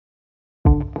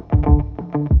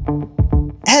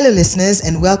Hello listeners,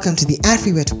 and welcome to the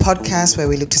AfriWetu podcast, where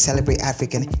we look to celebrate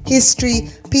African history,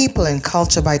 people and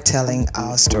culture by telling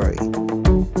our story.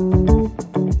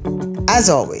 As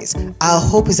always, our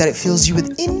hope is that it fills you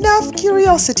with enough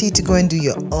curiosity to go and do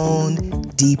your own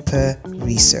deeper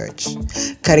research.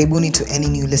 Karibuni to any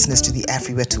new listeners to the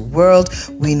AfriWetu world.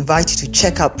 We invite you to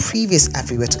check out previous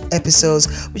AfriWetu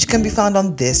episodes, which can be found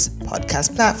on this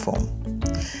podcast platform.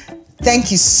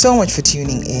 Thank you so much for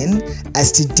tuning in,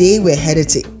 as today we're headed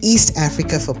to East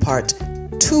Africa for part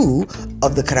 2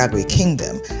 of the Karagwe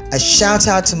Kingdom. A shout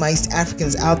out to my East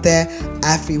Africans out there.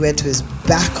 AfriWetu is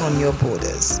back on your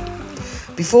borders.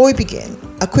 Before we begin,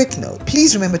 a quick note.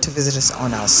 Please remember to visit us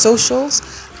on our socials.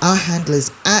 Our handle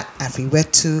is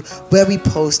 @AfriWetu, where we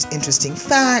post interesting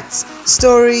facts,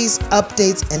 stories,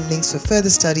 updates, and links for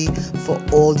further study for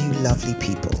all you lovely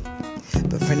people.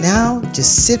 But for now,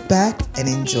 just sit back and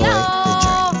enjoy the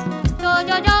journey.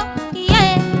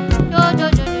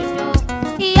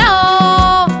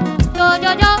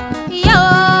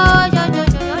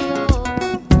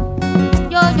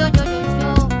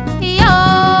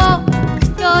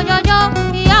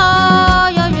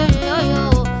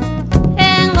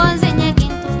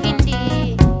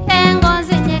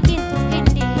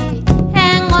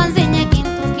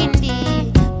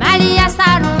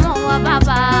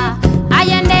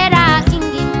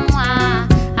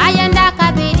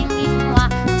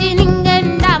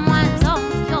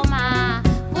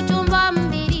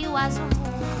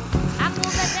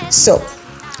 So,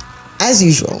 as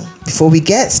usual, before we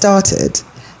get started,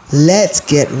 let's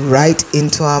get right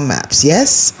into our maps,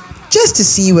 yes? Just to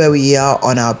see where we are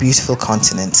on our beautiful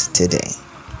continent today.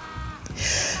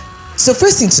 So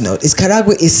first thing to note is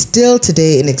Karagwe is still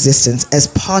today in existence as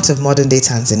part of modern-day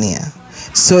Tanzania.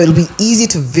 So it'll be easy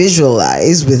to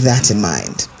visualize with that in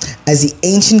mind, as the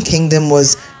ancient kingdom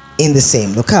was in the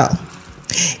same locale.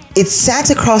 It sat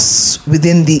across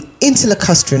within the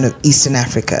interlacustrine of Eastern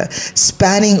Africa,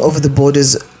 spanning over the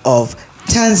borders of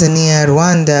Tanzania,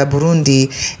 Rwanda, Burundi,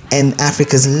 and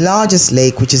Africa's largest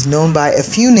lake, which is known by a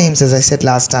few names, as I said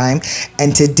last time,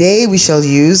 and today we shall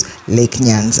use Lake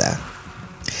Nyanza.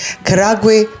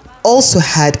 Karagwe also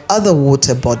had other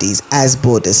water bodies as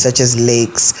borders, such as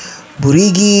lakes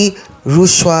Burigi,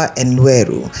 Rushwa, and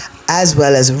Lweru, as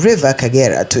well as River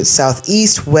Kagera to its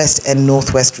southeast, west, and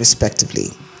northwest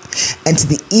respectively. And to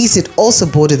the east, it also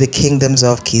bordered the kingdoms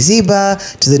of Kiziba,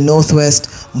 to the northwest,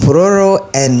 Mpororo,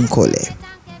 and Nkole.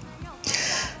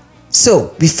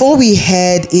 So, before we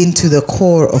head into the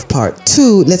core of part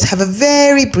 2, let's have a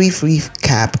very brief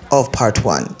recap of part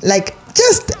 1. Like,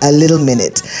 just a little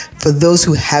minute for those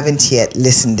who haven't yet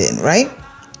listened in, right?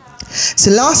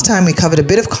 So last time we covered a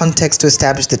bit of context to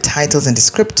establish the titles and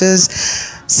descriptors,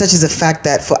 such as the fact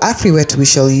that for AfriWetu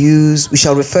we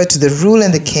shall refer to the ruler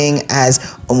and the king as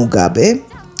Omugabe,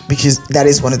 because that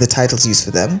is one of the titles used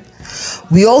for them.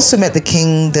 We also met the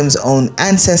kingdom's own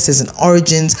ancestors and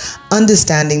origins,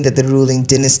 understanding that the ruling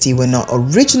dynasty were not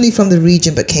originally from the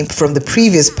region but came from the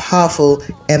previous powerful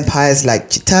empires like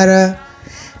Chitara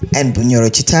and Bunyoro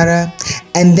Chitara,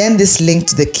 and then this linked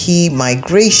to the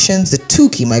two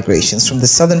key migrations from the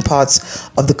southern parts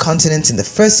of the continent in the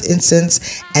first instance,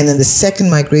 and then the second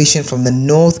migration from the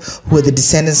north, who were the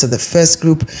descendants of the first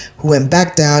group who went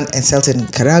back down and settled in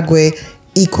Karagwe.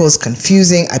 Equals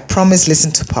confusing. I promise,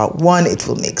 listen to part 1, it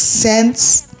will make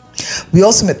sense. We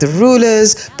also met the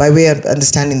rulers by way of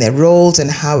understanding their roles and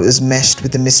how it was meshed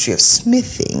with the mystery of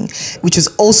smithing, which was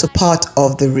also part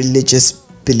of the religious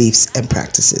beliefs and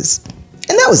practices.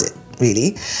 And that was it,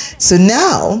 really. So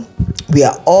now we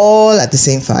are all at the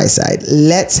same fireside.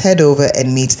 Let's head over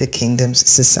and meet the kingdom's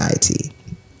society.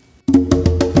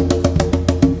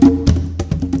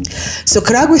 So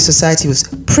Karagwe society was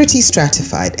pretty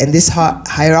stratified, and this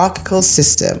hierarchical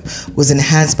system was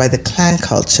enhanced by the clan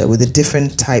culture with the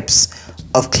different types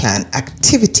of clan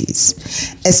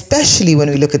activities, especially when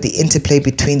we look at the interplay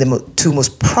between the two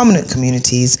most prominent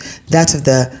communities, that of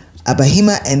the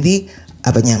Abahima and the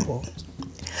Abanyambo.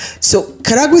 So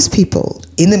Karagwe's people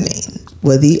in the main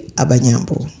were the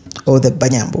Abanyambo or the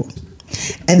Banyambo,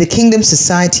 and the kingdom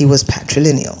society was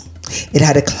patrilineal. It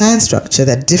had a clan structure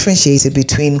that differentiated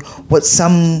between what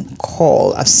some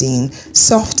call, I've seen,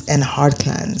 soft and hard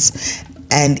clans,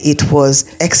 and it was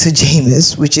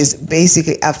exogamous, which is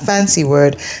basically a fancy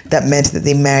word that meant that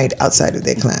they married outside of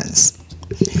their clans.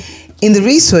 In the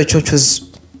research, which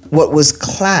was what was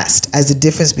classed as the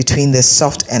difference between the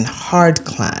soft and hard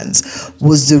clans,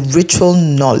 was the ritual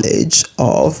knowledge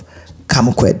of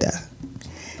Kamukweda,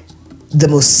 the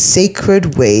most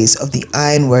sacred ways of the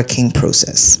ironworking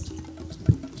process.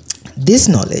 This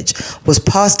knowledge was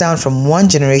passed down from one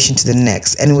generation to the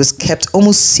next and was kept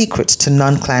almost secret to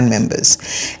non-clan members.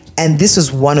 And this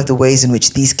was one of the ways in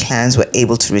which these clans were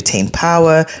able to retain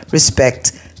power,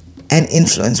 respect, and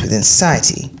influence within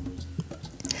society.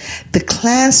 The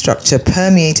clan structure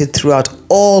permeated throughout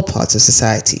all parts of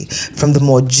society, from the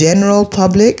more general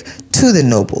public to the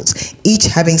nobles, each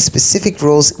having specific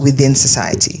roles within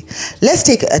society. Let's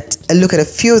take a look at a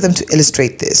few of them to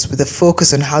illustrate this, with a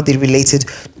focus on how they related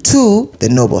to the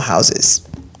noble houses.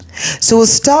 So we'll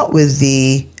start with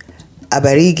the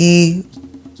Abarigi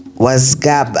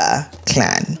Wazgaba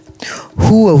clan,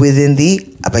 who were within the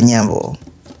Abanyambo.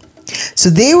 So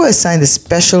they were assigned a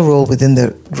special role within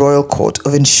the royal court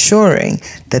of ensuring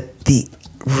that the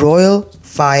royal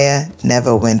fire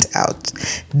never went out.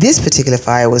 This particular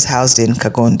fire was housed in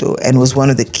Kagondo and was one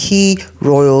of the key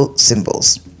royal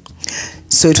symbols.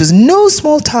 So it was no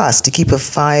small task to keep a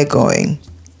fire going,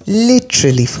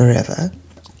 literally forever.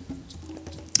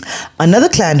 Another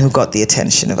clan who got the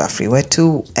attention of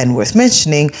AfriWetu and worth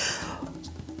mentioning,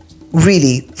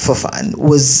 really for fun,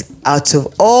 was out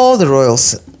of all the royal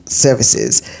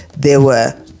services, there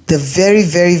were the very,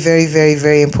 very, very, very,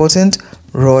 very important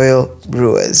royal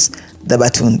brewers, the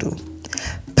Batundu.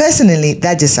 Personally,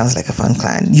 that just sounds like a fun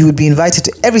clan. You would be invited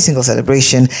to every single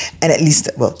celebration, and at least,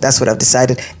 well, that's what I've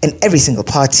decided, and every single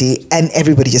party, and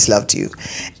everybody just loved you.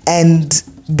 And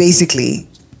basically,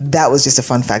 that was just a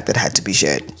fun fact that had to be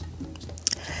shared.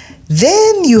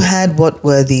 Then you had what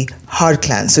were the hard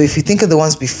clans. So if you think of the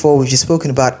ones before we've just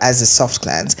spoken about as the soft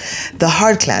clans, the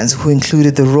hard clans, who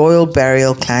included the royal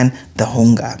burial clan, the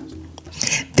Honga.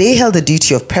 They held the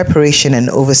duty of preparation and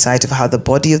oversight of how the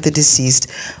body of the deceased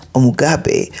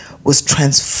Omugabe was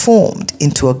transformed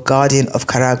into a guardian of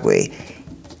Karagwe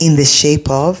in the shape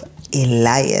of a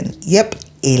lion. Yep,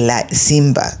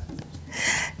 Simba.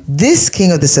 This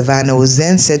king of the savannah was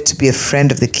then said to be a friend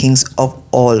of the kings of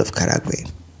all of Karagwe.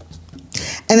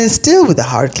 And then still with the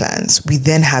hard clans, we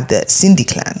then have the Sindi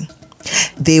clan.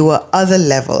 They were other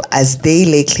level as they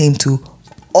lay claim to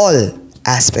all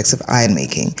aspects of iron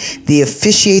making. They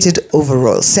officiated over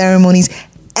royal ceremonies,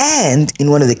 and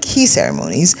in one of the key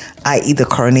ceremonies, i.e. the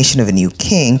coronation of a new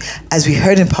king, as we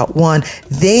heard in part 1,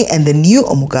 they and the new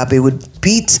Omugabe would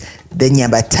beat the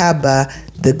Nyabataba,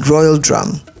 the royal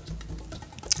drum,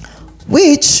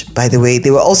 which, by the way,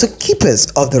 they were also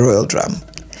keepers of the royal drum.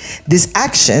 This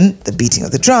action, the beating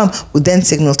of the drum, would then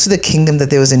signal to the kingdom that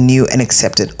there was a new and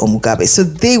accepted Omugabe. So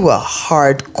they were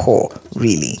hardcore,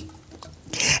 really.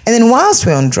 And then whilst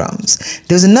we're on drums,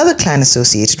 there was another clan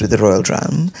associated with the royal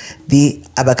drum, the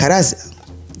Abakaraza.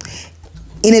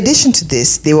 In addition to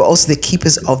this, they were also the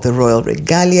keepers of the royal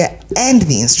regalia and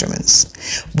the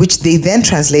instruments, which they then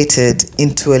translated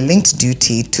into a linked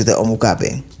duty to the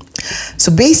Omugabe.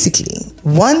 So basically,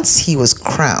 once he was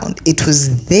crowned, it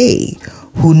was they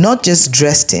who not just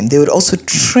dressed him, they would also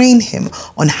train him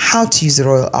on how to use the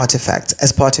royal artifacts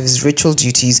as part of his ritual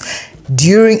duties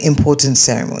during important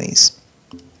ceremonies.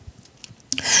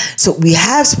 So we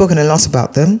have spoken a lot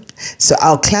about them. So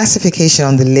our classification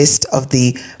on the list of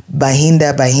the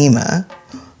Bahinda Bahima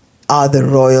are the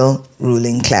royal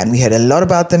ruling clan. We heard a lot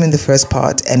about them in the first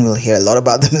part, and we'll hear a lot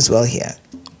about them as well here.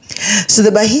 So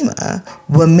the Bahima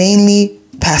were mainly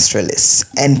pastoralists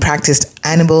and practiced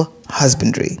animal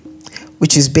husbandry,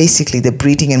 which is basically the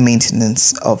breeding and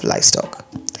maintenance of livestock.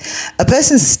 A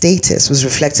person's status was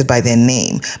reflected by their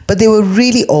name, but they were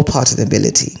really all part of the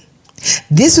ability.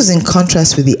 This was in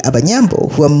contrast with the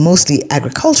Abanyambo, who are mostly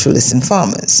agriculturalists and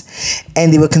farmers,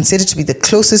 and they were considered to be the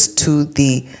closest to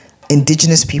the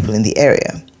indigenous people in the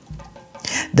area.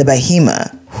 The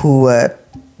Bahima, who were,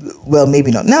 well, maybe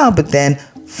not now, but then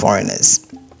foreigners.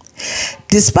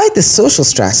 Despite the social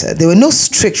strata, there were no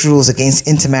strict rules against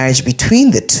intermarriage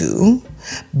between the two,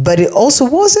 but it also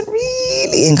wasn't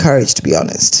really encouraged, to be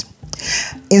honest.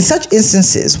 In such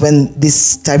instances, when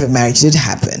this type of marriage did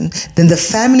happen, then the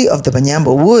family of the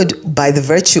Banyambo would, by the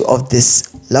virtue of this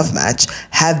love match,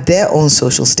 have their own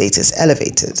social status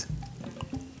elevated.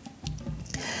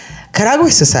 Karagwe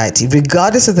society,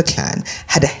 regardless of the clan,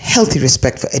 had a healthy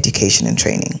respect for education and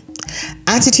training.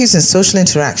 Attitudes and social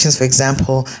interactions, for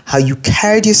example, how you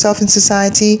carried yourself in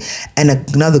society, and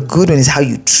another good one is how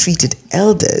you treated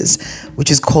elders,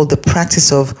 which is called the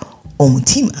practice of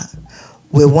omutima,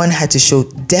 where one had to show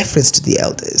deference to the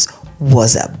elders,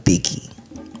 was a biggie.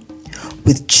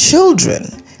 With children,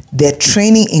 their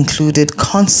training included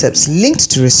concepts linked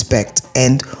to respect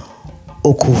and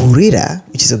okuhurira,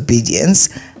 which is obedience.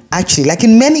 Actually, like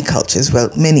in many cultures, well,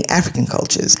 many African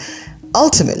cultures,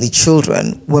 ultimately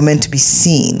children were meant to be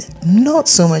seen, not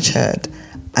so much heard,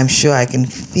 I'm sure I can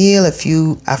feel a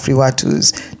few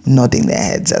AfriWetus nodding their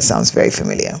heads. That sounds very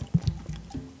familiar.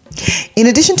 In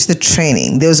addition to the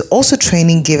training, there was also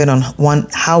training given on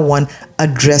how one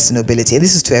addressed nobility. And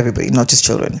this is to everybody, not just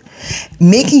children.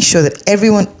 Making sure that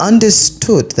everyone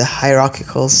understood the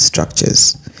hierarchical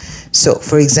structures. So,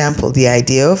 for example, the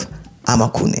idea of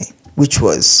amakune, which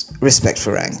was respect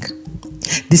for rank.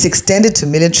 This extended to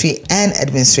military and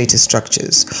administrative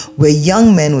structures, where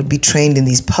young men would be trained in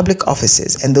these public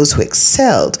offices, and those who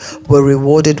excelled were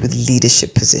rewarded with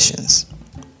leadership positions.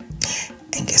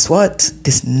 And guess what?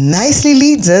 This nicely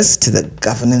leads us to the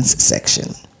governance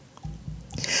section.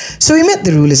 So we met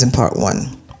the rulers in part 1,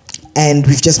 and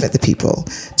we've just met the people.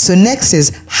 So next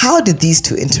is, how did these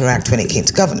two interact when it came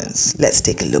to governance? Let's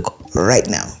take a look right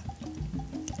now.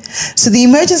 So the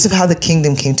emergence of how the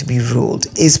kingdom came to be ruled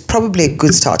is probably a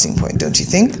good starting point, don't you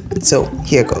think? So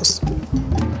here goes.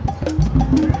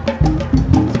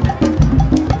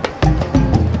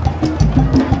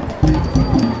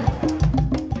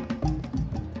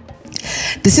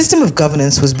 The system of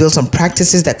governance was built on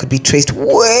practices that could be traced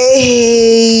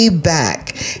way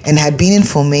back and had been in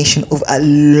formation over a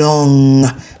long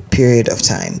period of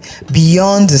time,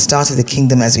 beyond the start of the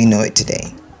kingdom as we know it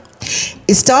today.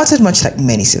 It started much like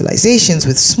many civilizations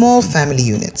with small family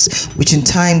units, which in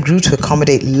time grew to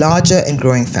accommodate larger and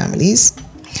growing families.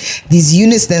 These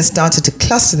units then started to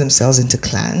cluster themselves into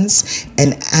clans,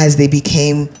 and as they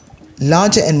became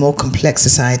larger and more complex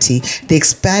society, they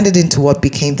expanded into what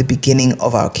became the beginning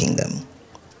of our kingdom.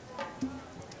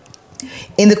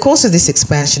 In the course of this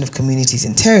expansion of communities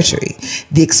and territory,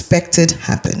 the expected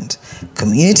happened.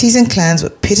 Communities and clans were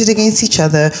pitted against each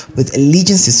other, with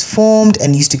allegiances formed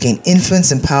and used to gain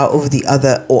influence and power over the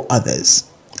other or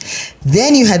others.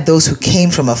 Then you had those who came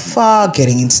from afar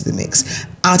getting into the mix.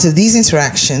 Out of these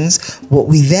interactions, what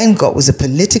we then got was a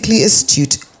politically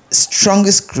astute,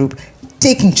 strongest group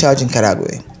taking charge in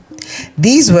Karagwe.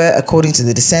 These were, according to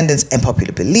the descendants and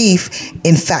popular belief,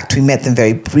 in fact we met them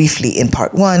very briefly in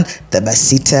part 1, the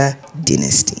Basita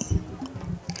dynasty.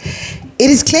 It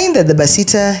is claimed that the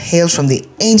Basita hailed from the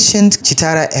ancient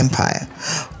Chitara Empire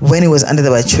when it was under the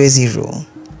Bachwezi rule.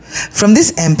 From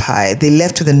this empire, they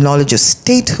left with a knowledge of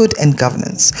statehood and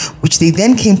governance, which they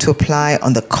then came to apply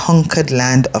on the conquered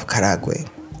land of Karagwe.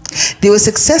 They were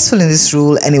successful in this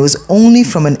rule, and it was only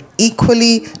from an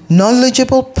equally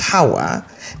knowledgeable power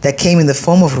that came in the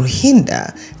form of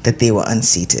Ruhinda that they were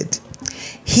unseated.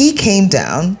 He came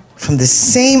down from the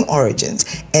same origins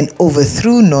and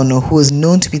overthrew Nono, who was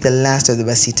known to be the last of the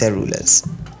Basita rulers.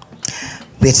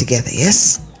 We're together,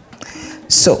 yes?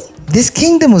 So, this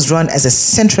kingdom was run as a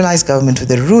centralized government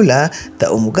with a ruler, the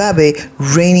Omugabe,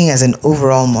 reigning as an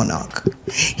overall monarch.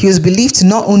 He was believed to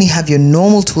not only have your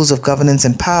normal tools of governance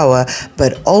and power,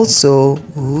 but also,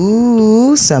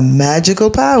 some magical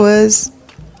powers.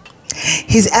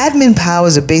 His admin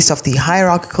powers are based off the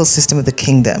hierarchical system of the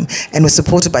kingdom and were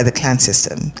supported by the clan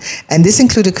system. And this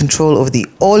included control over the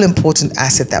all-important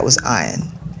asset that was iron.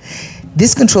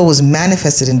 This control was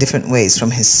manifested in different ways,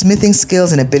 from his smithing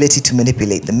skills and ability to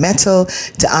manipulate the metal,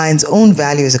 to iron's own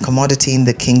value as a commodity in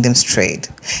the kingdom's trade,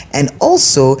 and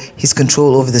also his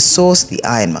control over the source, the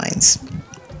iron mines.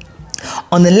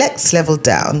 On the next level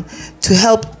down, to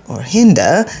help or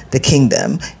hinder the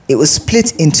kingdom, it was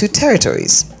split into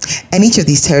territories, and each of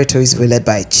these territories were led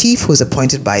by a chief who was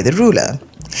appointed by the ruler.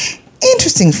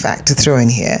 Interesting fact to throw in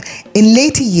here, in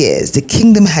later years, the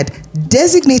kingdom had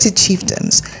designated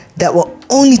chiefdoms that were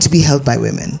only to be held by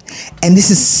women. And this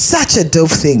is such a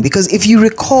dope thing, because if you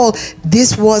recall,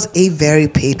 this was a very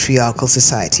patriarchal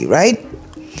society, right?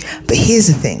 But here's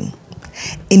the thing.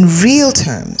 In real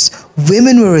terms,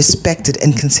 women were respected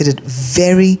and considered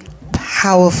very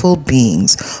powerful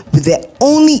beings, with their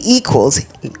only equals,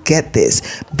 get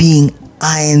this, being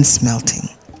iron smelting.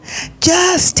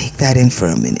 Just take that in for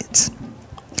a minute.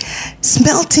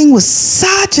 Smelting was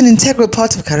such an integral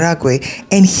part of Karagwe,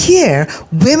 and here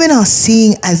women are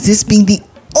seen as this being the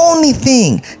only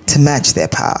thing to match their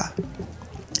power.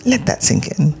 Let that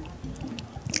sink in.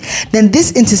 Then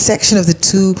this intersection of the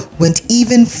two went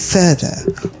even further.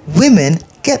 Women,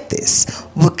 get this,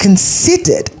 were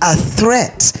considered a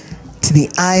threat to the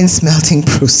iron smelting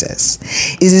process.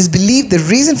 It is believed the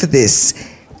reason for this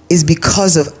is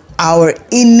because of our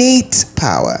innate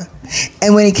power.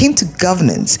 And when it came to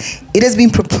governance, it has been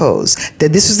proposed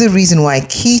that this was the reason why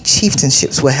key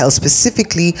chieftainships were held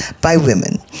specifically by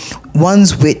women,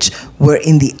 ones which were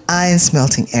in the iron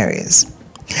smelting areas.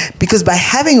 Because by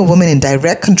having a woman in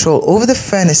direct control over the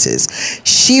furnaces,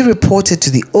 she reported to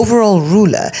the overall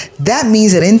ruler. That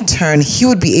means that in turn, he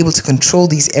would be able to control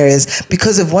these areas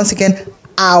because of, once again,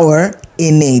 our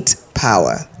innate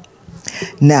power.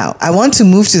 Now, I want to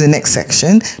move to the next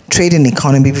section, trade and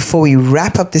economy, before we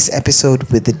wrap up this episode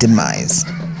with the demise.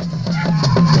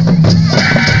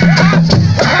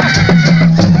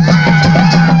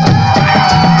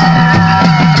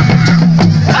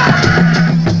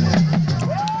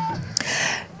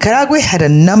 Karagwe had a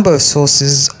number of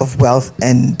sources of wealth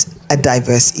and a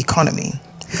diverse economy.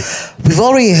 We've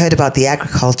already heard about the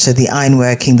agriculture, the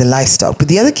ironworking, the livestock, but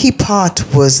the other key part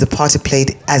was the part it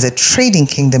played as a trading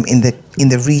kingdom in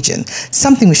the region,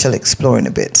 something we shall explore in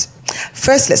a bit.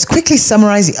 First, let's quickly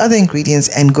summarize the other ingredients,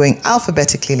 and going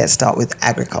alphabetically, let's start with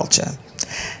agriculture.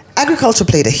 Agriculture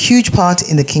played a huge part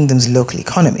in the kingdom's local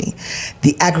economy.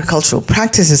 The agricultural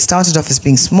practices started off as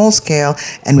being small scale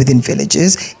and within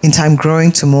villages, in time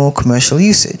growing to more commercial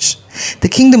usage. The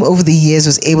kingdom over the years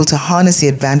was able to harness the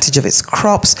advantage of its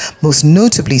crops, most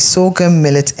notably sorghum,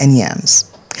 millet, and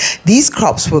yams. These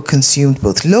crops were consumed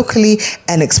both locally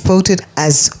and exported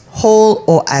as whole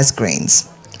or as grains.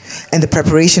 And the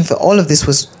preparation for all of this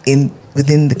was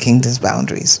within the kingdom's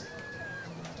boundaries.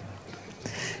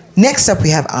 Next up, we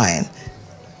have iron.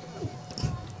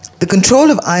 The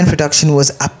control of iron production was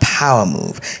a power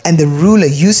move, and the ruler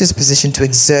used his position to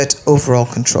exert overall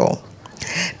control.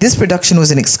 This production was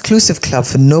an exclusive club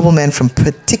for noblemen from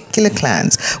particular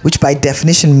clans, which by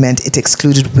definition meant it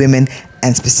excluded women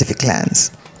and specific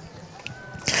lands.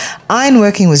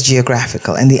 Ironworking was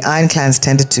geographical, and the iron clans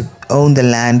tended to own the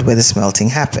land where the smelting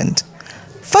happened.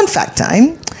 Fun fact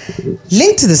time.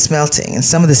 Linked to the smelting and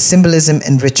some of the symbolism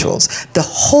and rituals, the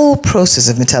whole process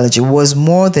of metallurgy was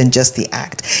more than just the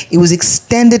act. It was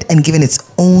extended and given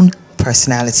its own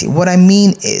personality. What I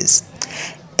mean is,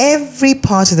 every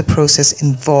part of the process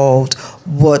involved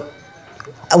what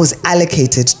was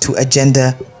allocated to a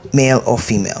gender, male or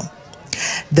female.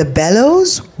 The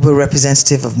bellows were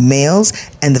representative of males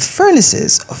and the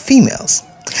furnaces of females.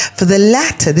 For the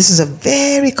latter, this was a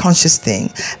very conscious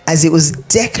thing, as it was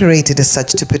decorated as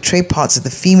such to portray parts of the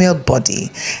female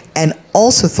body and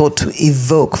also thought to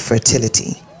evoke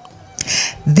fertility.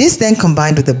 This then,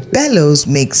 combined with the bellows,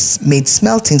 made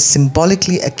smelting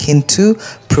symbolically akin to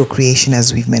procreation,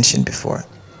 as we've mentioned before.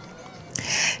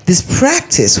 This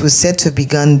practice was said to have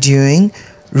begun during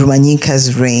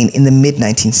Rumanyika's reign in the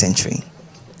mid-19th century.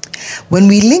 When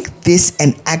we link this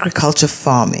and agriculture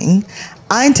farming,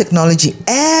 iron technology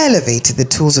elevated the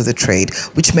tools of the trade,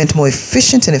 which meant more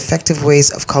efficient and effective ways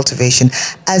of cultivation,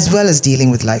 as well as dealing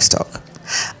with livestock.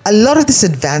 A lot of this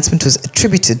advancement was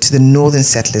attributed to the northern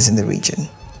settlers in the region.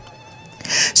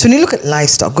 So when you look at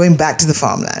livestock, going back to the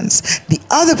farmlands, the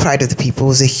other pride of the people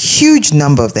was a huge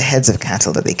number of the heads of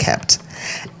cattle that they kept.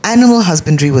 Animal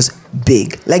husbandry was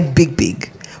big, like big,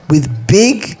 with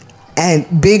big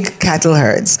cattle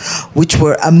herds, which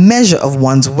were a measure of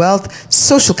one's wealth,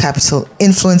 social capital,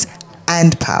 influence,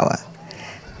 and power.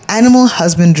 Animal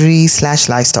husbandry /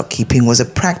 livestock keeping was a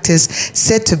practice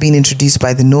said to have been introduced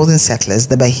by the northern settlers,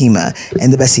 the Bahima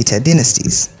and the Basita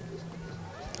dynasties.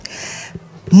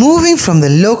 Moving from the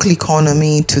local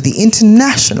economy to the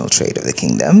international trade of the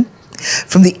kingdom,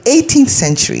 from the 18th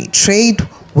century, trade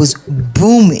was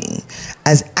booming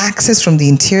as access from the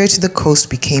interior to the coast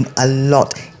became a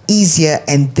lot easier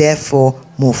and therefore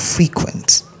more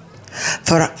frequent.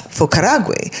 For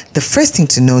Karagwe, the first thing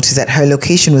to note is that her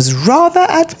location was rather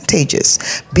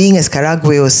advantageous, being as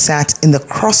Karagwe was sat in the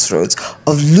crossroads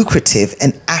of lucrative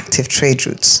and active trade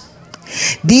routes.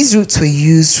 These routes were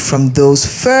used from those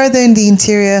further in the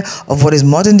interior of what is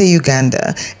modern-day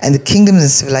Uganda and the kingdoms and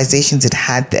civilizations it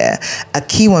had there, a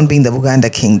key one being the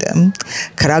Buganda kingdom.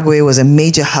 Karagwe was a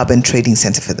major hub and trading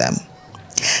center for them.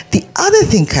 The other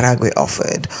thing Karagwe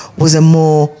offered was a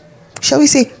more, shall we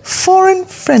say,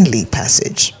 foreign-friendly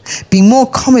passage, being more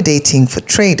accommodating for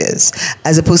traders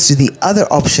as opposed to the other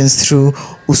options through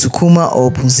Usukuma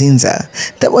or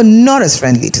Buzinza that were not as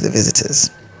friendly to the visitors.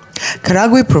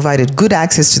 Karagwe provided good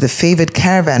access to the favored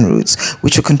caravan routes,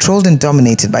 which were controlled and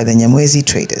dominated by the Nyamwezi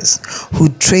traders, who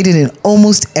traded in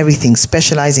almost everything,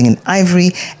 specializing in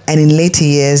ivory and in later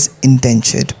years,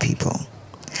 indentured people.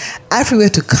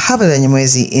 AfriWetu cover the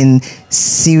Nyamwezi in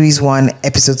Series 1,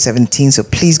 Episode 17, so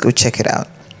please go check it out.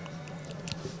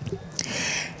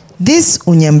 This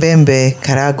Unyambembe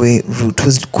Karagwe route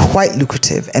was quite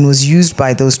lucrative and was used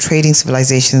by those trading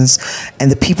civilizations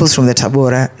and the peoples from the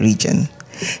Tabora region.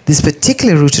 This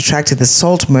particular route attracted the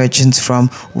salt merchants from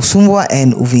Usumbwa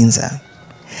and Uvinza,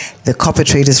 the copper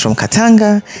traders from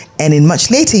Katanga, and in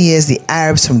much later years, the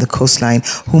Arabs from the coastline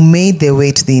who made their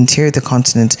way to the interior of the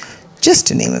continent, just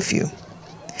to name a few.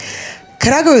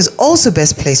 Karagwe was also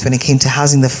best placed when it came to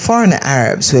housing the foreigner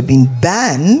Arabs who had been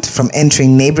banned from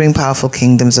entering neighboring powerful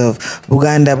kingdoms of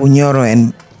Buganda, Bunyoro,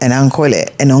 and and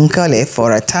Ankole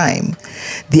for a time,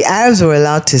 the Arabs were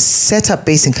allowed to set up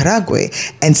base in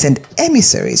Karagwe and send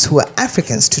emissaries who were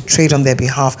Africans to trade on their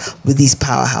behalf with these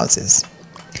powerhouses.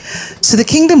 So the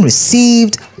kingdom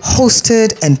received,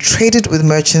 hosted, and traded with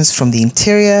merchants from the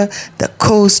interior, the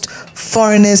coast,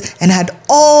 foreigners, and had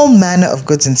all manner of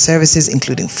goods and services,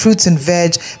 including fruits and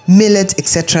veg, millet,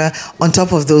 etc., on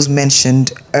top of those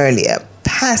mentioned earlier,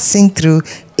 passing through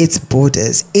its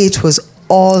borders. It was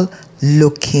all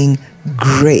looking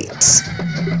great.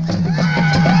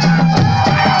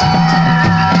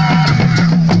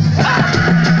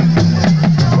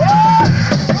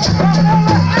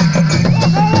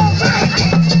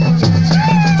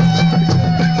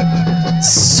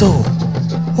 So,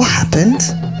 what happened?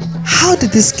 How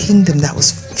did this kingdom that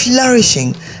was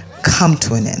flourishing come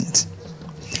to an end?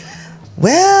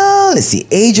 Well, it's the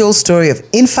age-old story of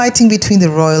infighting between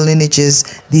the royal lineages.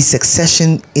 These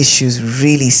succession issues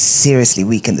really seriously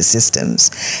weakened the systems.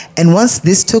 And once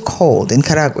this took hold in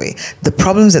Karagwe, the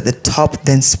problems at the top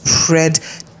then spread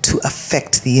to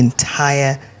affect the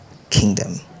entire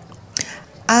kingdom.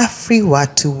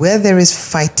 AfriWetu, where there is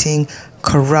fighting,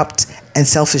 corrupt, and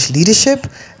selfish leadership,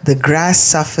 the grass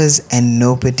suffers and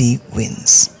nobody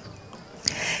wins.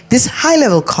 This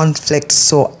high-level conflict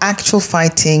saw actual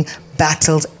fighting,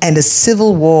 battles, and a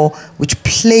civil war which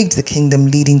plagued the kingdom,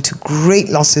 leading to great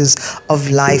losses of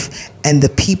life, and the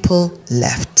people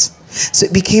left. So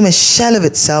it became a shell of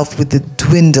itself with the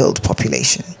dwindled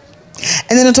population.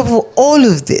 And then on top of all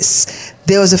of this,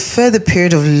 there was a further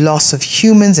period of loss of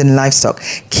humans and livestock,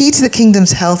 key to the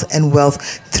kingdom's health and wealth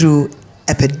through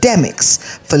epidemics.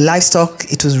 For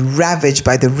livestock, it was ravaged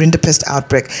by the rinderpest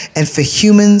outbreak, and for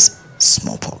humans,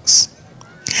 smallpox.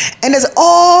 And as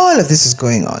all of this is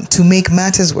going on, to make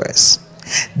matters worse,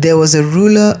 there was a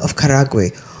ruler of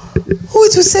Karagwe who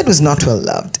it was said was not well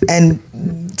loved, and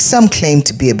some claimed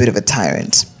to be a bit of a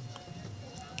tyrant.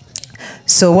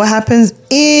 So what happens?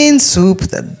 In swoop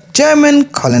the German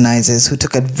colonizers, who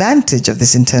took advantage of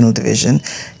this internal division,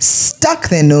 stuck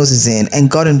their noses in and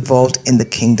got involved in the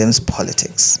kingdom's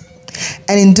politics.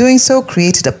 And in doing so,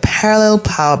 created a parallel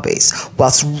power base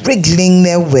whilst wriggling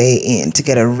their way in to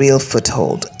get a real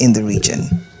foothold in the region.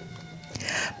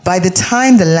 By the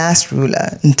time the last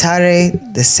ruler, Ntare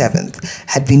VII,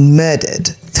 had been murdered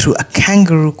through a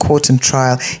kangaroo court and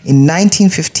trial in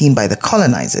 1915 by the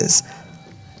colonizers,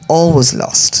 all was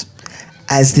lost,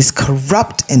 as this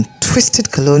corrupt and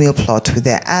twisted colonial plot with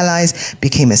their allies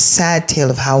became a sad tale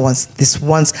of how this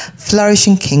once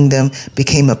flourishing kingdom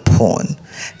became a pawn.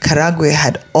 Karagwe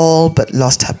had all but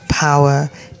lost her power,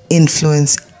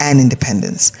 influence, and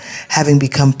independence, having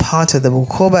become part of the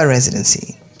Bukoba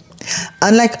residency.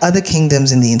 Unlike other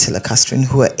kingdoms in the Inter-Lacustrine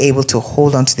who were able to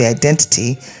hold on to their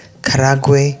identity,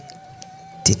 Karagwe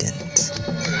didn't.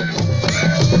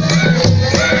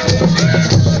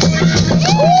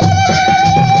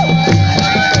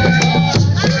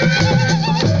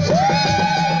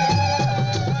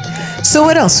 So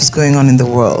what else was going on in the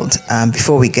world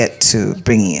before we get to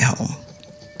bringing it home?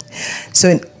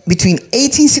 So between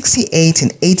 1868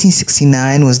 and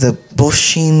 1869 was the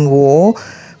Boshin War,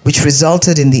 which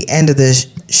resulted in the end of the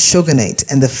shogunate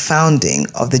and the founding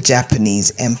of the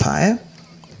Japanese Empire.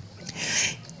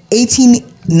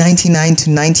 1899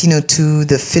 to 1902,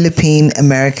 the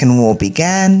Philippine-American War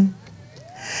began.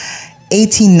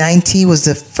 1890 was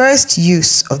the first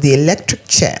use of the electric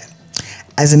chair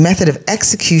as a method of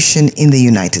execution in the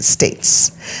United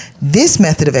States. This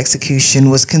method of execution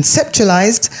was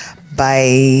conceptualized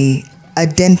by a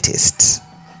dentist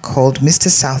called Mr.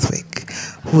 Southwick,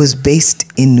 who was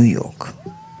based in New York.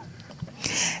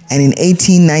 And in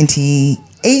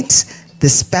 1898, the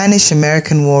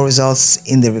Spanish-American War results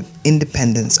in the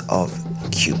independence of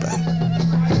Cuba.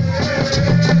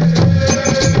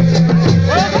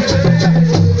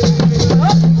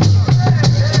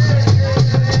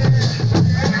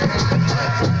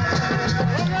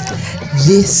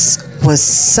 This was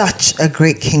such a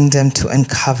great kingdom to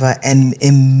uncover and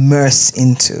immerse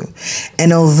into.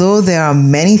 And although there are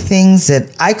many things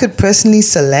that I could personally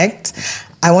select,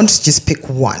 I want to just pick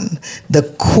one: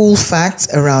 the cool facts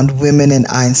around women and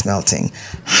iron smelting.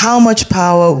 How much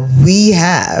power we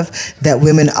have that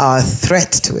women are a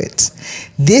threat to it.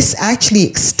 This actually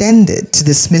extended to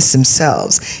the Smiths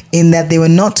themselves, in that they were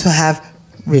not to have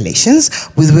relations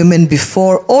with women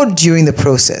before or during the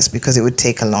process, because it would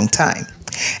take a long time.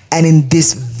 And in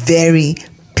this very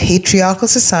patriarchal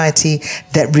society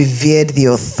that revered the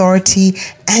authority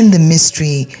and the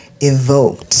mystery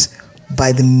evoked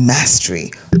by the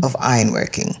mastery of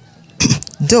ironworking.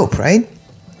 Dope, right?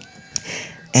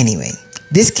 Anyway,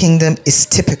 This kingdom is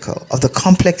typical of the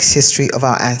complex history of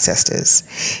our ancestors.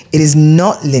 It is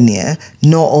not linear,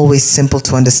 nor always simple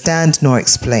to understand nor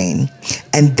explain,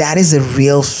 and that is a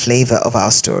real flavor of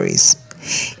our stories.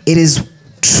 It is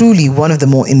truly one of the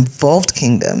more involved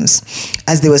kingdoms,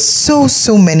 as there were so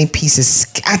many pieces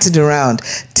scattered around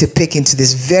to pick into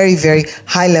this very, very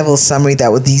high-level summary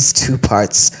that were these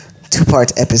two-part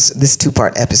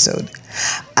episode.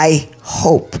 I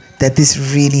hope that this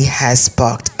really has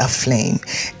sparked a flame.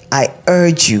 I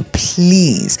urge you,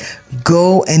 please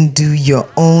go and do your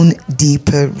own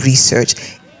deeper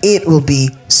research. It will be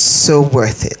so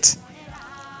worth it.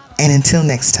 And until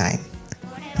next time,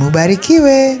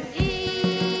 Mubarikiwe.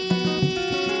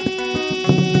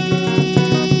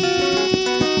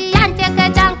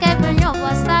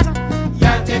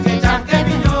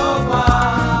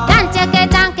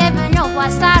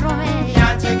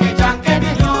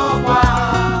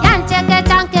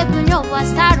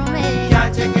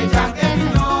 Sarume,